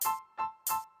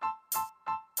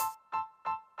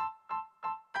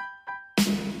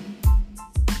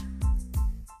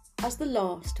As the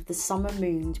last of the summer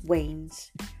moons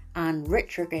wanes and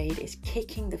retrograde is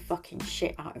kicking the fucking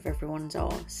shit out of everyone's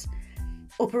arse,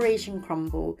 Operation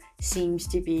Crumble seems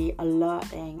to be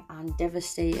alerting and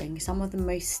devastating some of the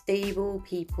most stable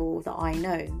people that I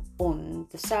know on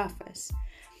the surface.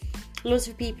 Lots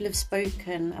of people have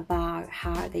spoken about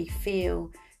how they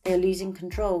feel they're losing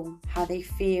control, how they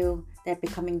feel they're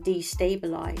becoming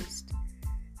destabilised,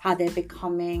 how they're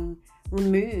becoming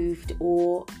removed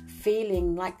or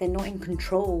feeling like they're not in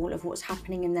control of what's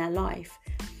happening in their life.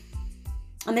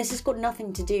 And this has got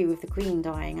nothing to do with the Queen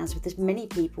dying, as with as many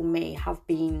people may have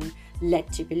been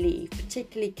led to believe,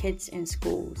 particularly kids in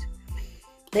schools.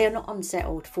 They are not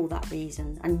unsettled for that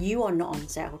reason, and you are not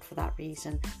unsettled for that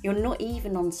reason. You're not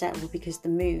even unsettled because the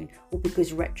moon, or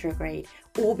because retrograde,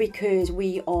 or because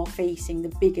we are facing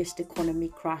the biggest economy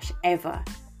crash ever.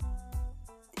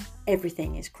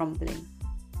 Everything is crumbling.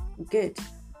 Good.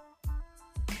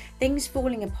 Things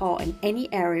falling apart in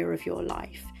any area of your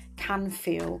life can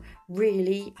feel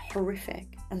really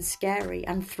horrific and scary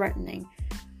and threatening.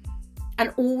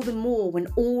 And all the more when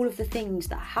all of the things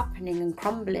that are happening and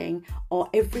crumbling are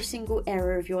every single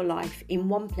area of your life in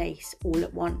one place all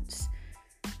at once.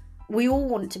 We all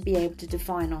want to be able to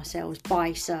define ourselves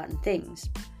by certain things.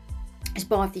 It's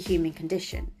part of the human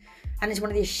condition, and it's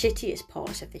one of the shittiest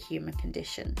parts of the human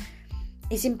condition.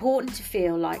 It's important to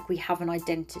feel like we have an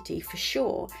identity for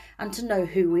sure and to know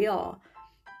who we are.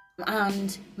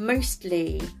 And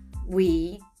mostly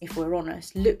we, if we're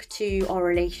honest, look to our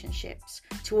relationships,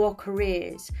 to our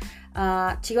careers,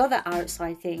 to other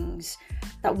outside things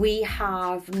that we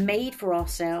have made for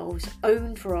ourselves,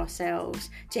 owned for ourselves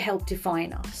to help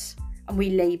define us. And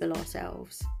we label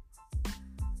ourselves.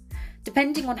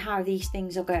 Depending on how these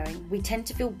things are going, we tend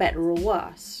to feel better or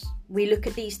worse. We look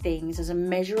at these things as a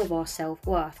measure of our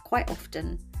self-worth quite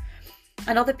often.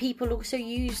 And other people also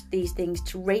use these things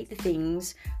to rate the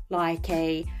things like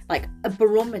a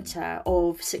barometer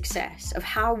of success, of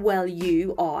how well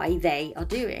you, I, they are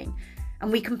doing.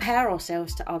 And we compare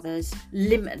ourselves to others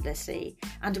limitlessly,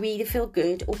 and we either feel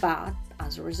good or bad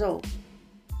as a result.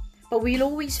 But we'll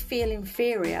always feel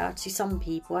inferior to some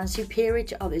people and superior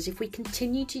to others if we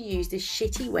continue to use this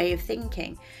shitty way of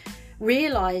thinking.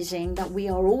 Realising that we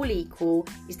are all equal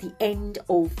is the end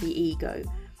of the ego.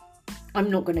 I'm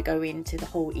not going to go into the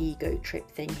whole ego trip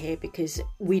thing here because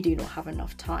we do not have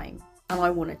enough time, and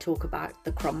I want to talk about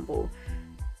the crumble.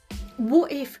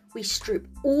 What if we strip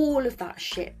all of that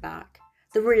shit back?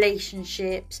 The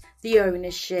relationships, the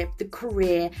ownership, the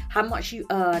career, how much you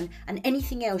earn, and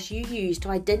anything else you use to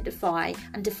identify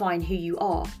and define who you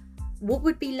are. What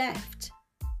would be left?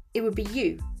 It would be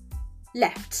you,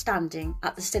 left standing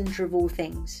at the centre of all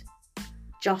things.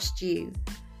 Just you.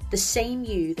 The same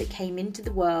you that came into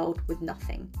the world with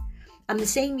nothing. And the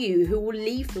same you who will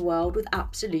leave the world with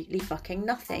absolutely fucking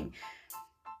nothing.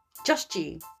 Just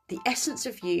you, the essence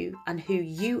of you and who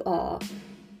you are.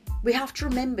 We have to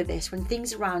remember this when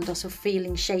things around us are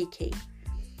feeling shaky.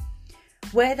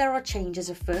 Where there are changes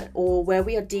afoot, or where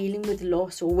we are dealing with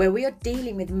loss, or where we are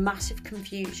dealing with massive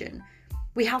confusion,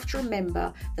 we have to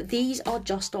remember that these are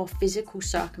just our physical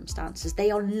circumstances. They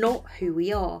are not who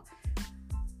we are.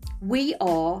 We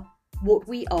are what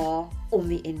we are on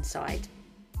the inside.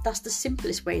 That's the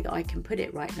simplest way that I can put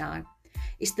it right now.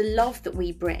 It's the love that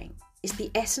we bring. It's the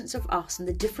essence of us and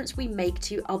the difference we make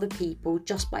to other people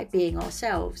just by being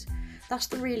ourselves. That's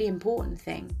the really important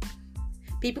thing.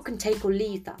 People can take or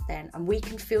leave that then, and we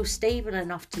can feel stable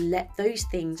enough to let those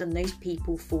things and those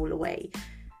people fall away.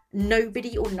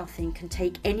 Nobody or nothing can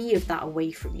take any of that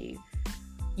away from you.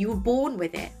 You were born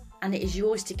with it, and it is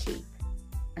yours to keep.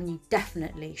 And you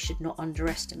definitely should not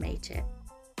underestimate it.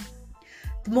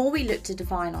 The more we look to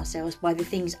define ourselves by the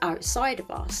things outside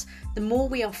of us, the more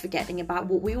we are forgetting about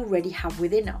what we already have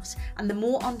within us, and the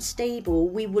more unstable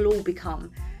we will all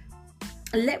become.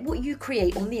 Let what you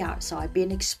create on the outside be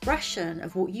an expression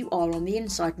of what you are on the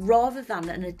inside, rather than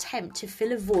an attempt to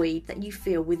fill a void that you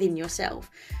feel within yourself.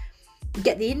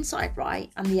 Get the inside right,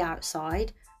 and the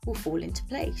outside will fall into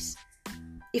place.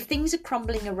 If things are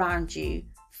crumbling around you,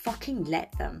 fucking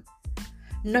let them.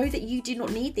 Know that you do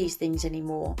not need these things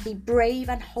anymore. Be brave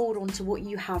and hold on to what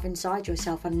you have inside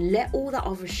yourself and let all that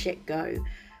other shit go.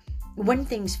 When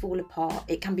things fall apart,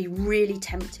 it can be really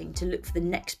tempting to look for the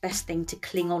next best thing to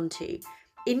cling on to.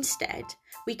 Instead,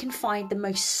 we can find the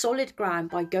most solid ground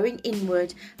by going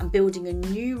inward and building a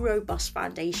new robust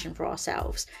foundation for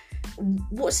ourselves.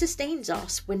 What sustains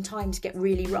us when times get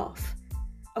really rough?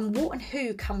 And what and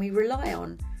who can we rely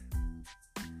on?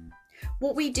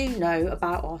 What we do know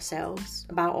about ourselves,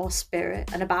 about our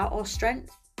spirit, and about our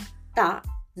strength, that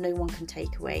no one can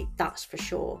take away, that's for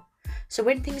sure. So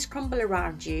when things crumble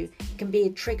around you, it can be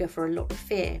a trigger for a lot of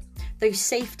fear. Those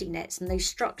safety nets and those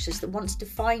structures that once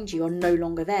defined you are no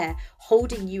longer there,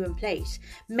 holding you in place.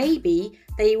 Maybe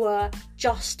they were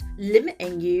just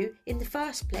limiting you in the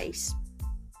first place.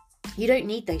 You don't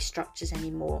need those structures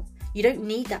anymore. You don't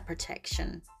need that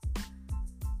protection.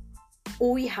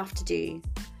 All you have to do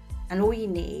and all you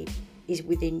need is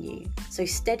within you. So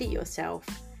steady yourself,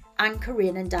 anchor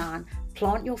in and down,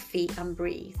 plant your feet and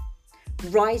breathe.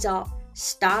 Rise up,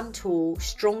 stand tall,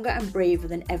 stronger and braver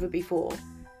than ever before.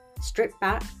 Stripped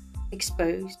back,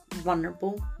 exposed,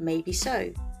 vulnerable, maybe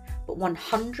so, but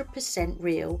 100%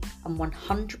 real and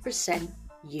 100%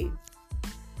 you.